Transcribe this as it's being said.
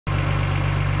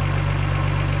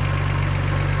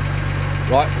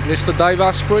Right, Mr. Dave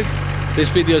Asprey, this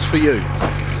video is for you.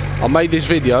 I made this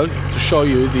video to show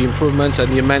you the improvements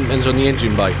and the amendments on the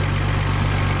engine bay.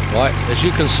 Right, as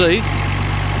you can see,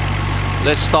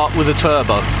 let's start with the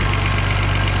turbo.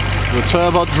 The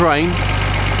turbo drain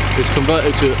is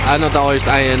converted to anodized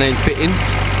A&N fitting,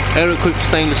 air-equipped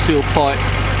stainless steel pipe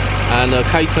and a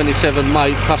K27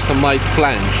 made, custom made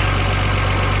flange.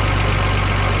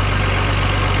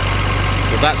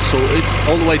 So that's sorted.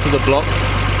 All the way to the block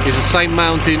is the same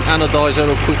mounting anodized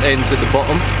air-equipped ends at the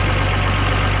bottom.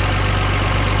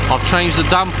 I've changed the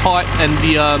damp pipe and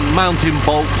the mounting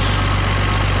bolts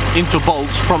into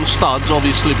bolts from studs,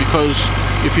 obviously, because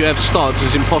if you have studs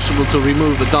it's impossible to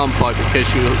remove the damp pipe in case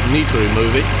you need to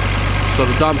remove it. So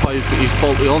the damp pipe is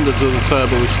bolted onto the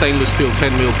turbo with stainless steel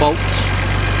 10mm bolts.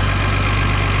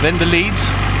 Then the leads.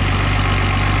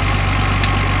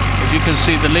 As you can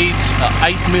see, the leads are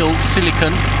 8mm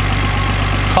silicon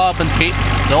carbon pit.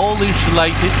 They're all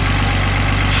insulated,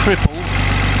 triple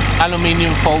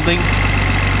aluminium folding.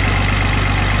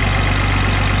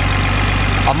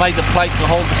 I made the plate to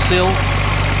hold the seal.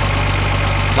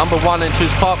 Number 1 and 2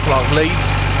 spark plug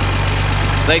leads,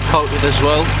 they coated as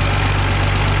well.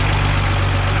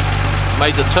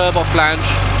 Made the turbo flange,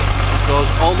 goes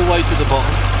all the way to the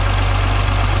bottom.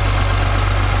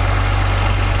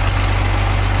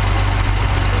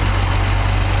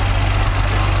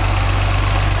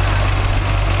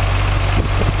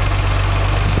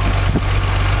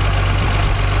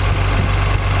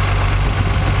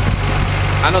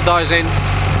 Anodizing,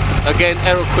 again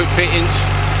air-equipped fittings.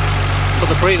 Put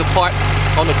the breather pipe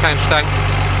on the flange tank.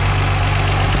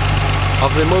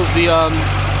 I've removed the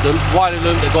wiring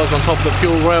loom that goes on top of the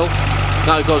fuel rail.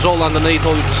 Now it goes all underneath.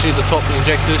 All you can see is the top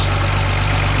injectors.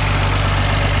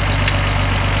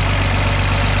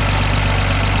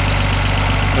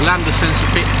 The lambda sensor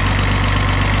pit.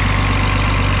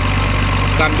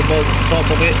 Lambda bolt on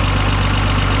top of it.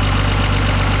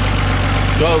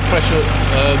 The oil pressure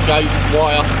gauge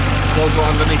wire goes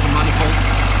underneath the manifold.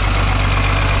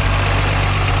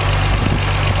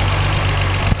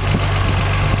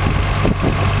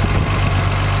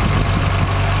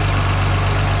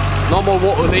 No more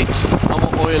water leaks, no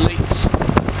more oil leaks.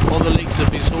 All the leaks have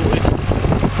been sorted.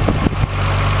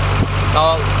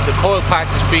 Now the coil pack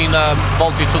has been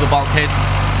bolted to the bulkhead.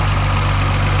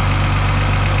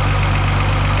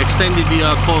 Extended the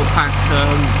coil pack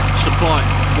supply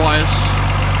wires.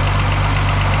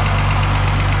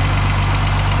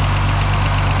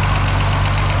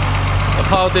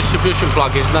 The power distribution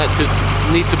plug is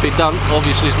need to be done.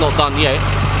 Obviously it's not done yet.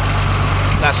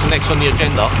 That's the next on the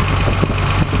agenda.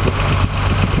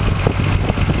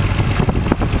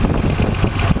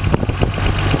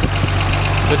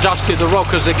 Adjusted the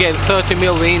rockers again,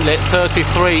 30mm the inlet,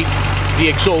 33 the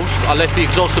exhaust. I left the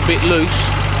exhaust a bit loose,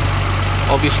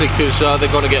 obviously because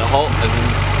they're going to get hot and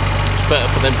it's better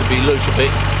for them to be loose a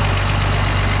bit.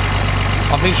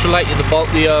 I've insulated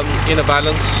the inner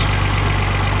valance.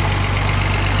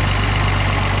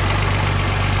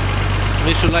 I've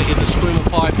insulated the screamer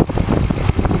pipe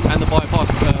and the bypass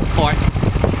pipe.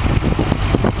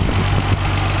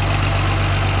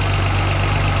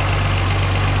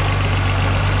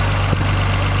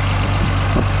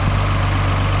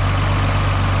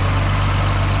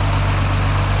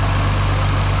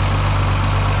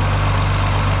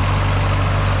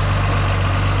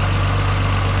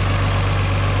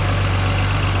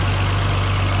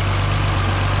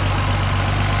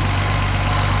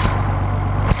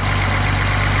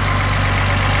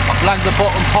 Blank the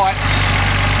bottom pipes,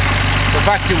 the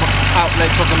vacuum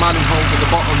outlets of the manifold at the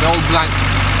bottom, they're all blank.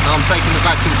 Now I'm taking the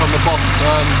vacuum from the top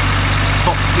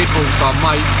nipples I've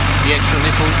made, the extra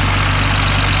nipples.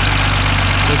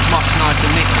 Looks much nicer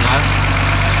nicker now.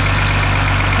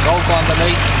 Those go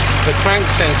underneath, the crank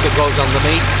sensor goes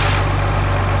underneath,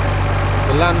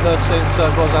 the lambda sensor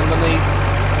goes underneath,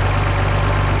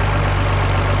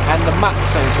 and the map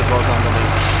sensor goes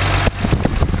underneath.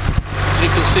 You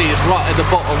can see it's right at the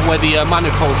bottom where the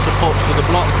manifold supports to the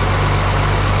block.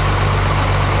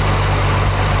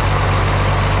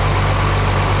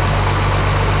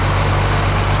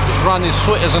 It's running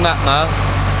sweet as a nut now.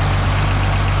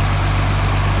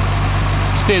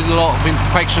 Still a lot of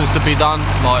imperfections to be done,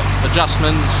 like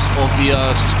adjustments of the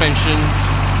suspension,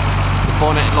 the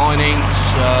bonnet linings.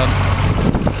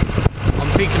 I'm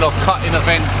thinking of cutting a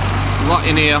vent right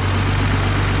in here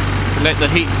to let the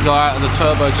heat go out of the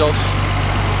turbo exhaust.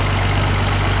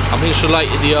 I've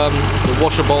insulated the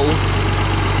washer bottle.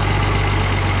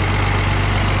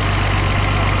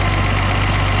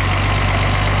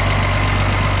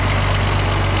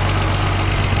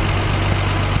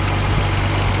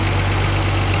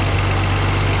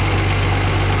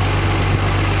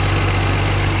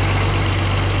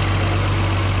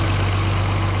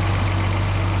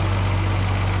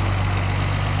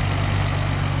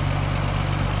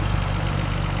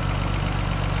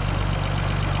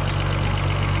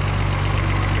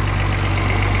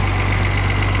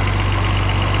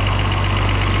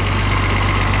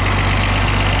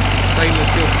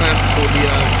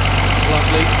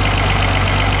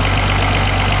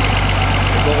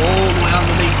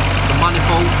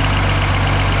 manifold.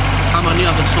 Come on the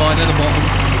other side at the bottom,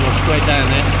 go straight down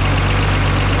there.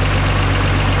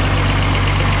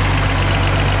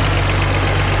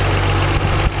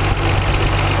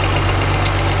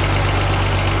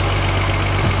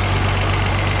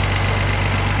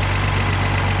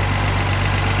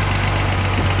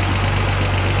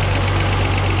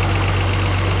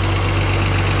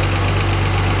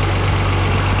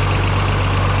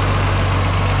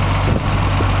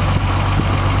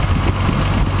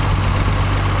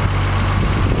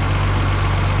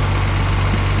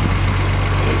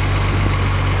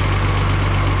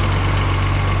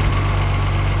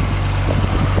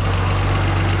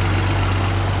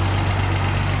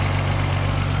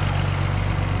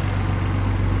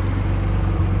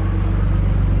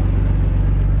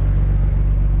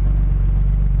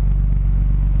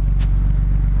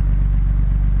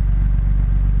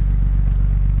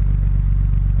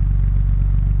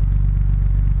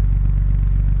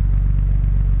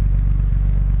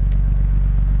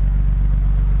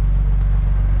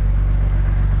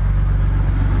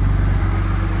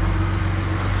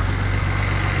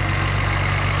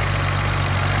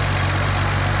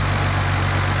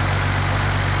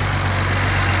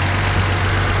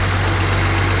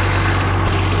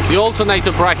 The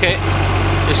alternator bracket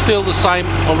is still the same,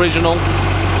 original.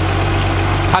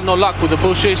 Had no luck with the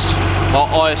bushes, but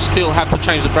I still have to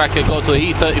change the bracket, go to the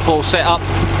E34 setup.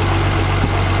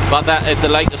 But that at the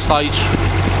later stage,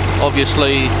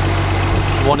 obviously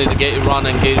wanted to get it run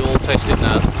and get it all tested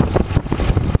now.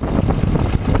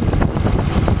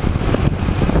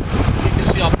 You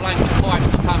can see our blanket pipe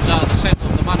that comes out of the centre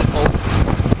of the manifold.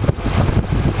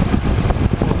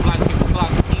 Or a blanket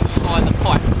plug inside the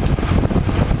pipe.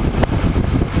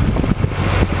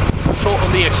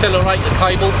 Shorten the accelerator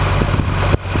cable,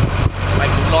 make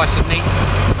it nice and neat.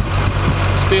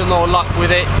 Still no luck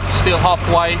with it, still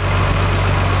halfway.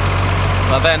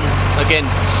 But then again,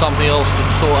 something else to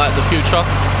sort out in the future.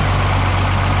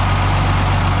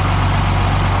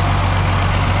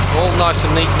 All nice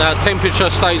and neat now.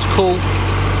 Temperature stays cool.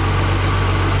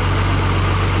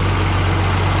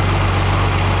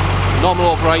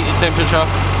 Normal operating temperature,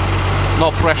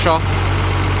 no pressure.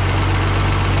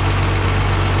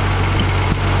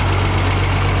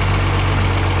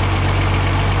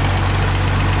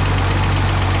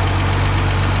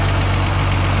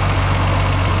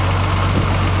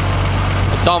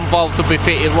 Dump valve to be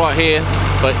fitted right here,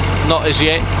 but not as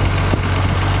yet.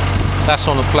 That's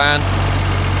on the plan.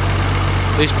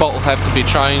 This bolt will have to be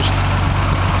changed.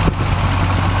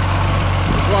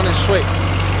 It's running sweet.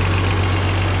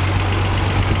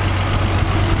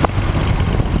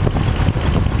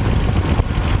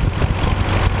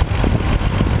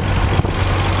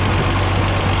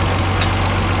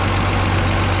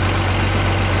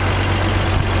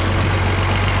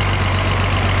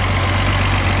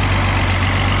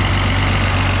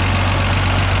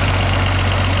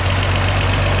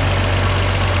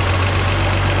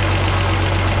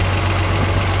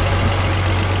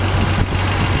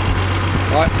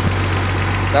 Right,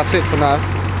 that's it for now.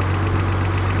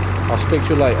 I'll speak to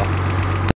you later.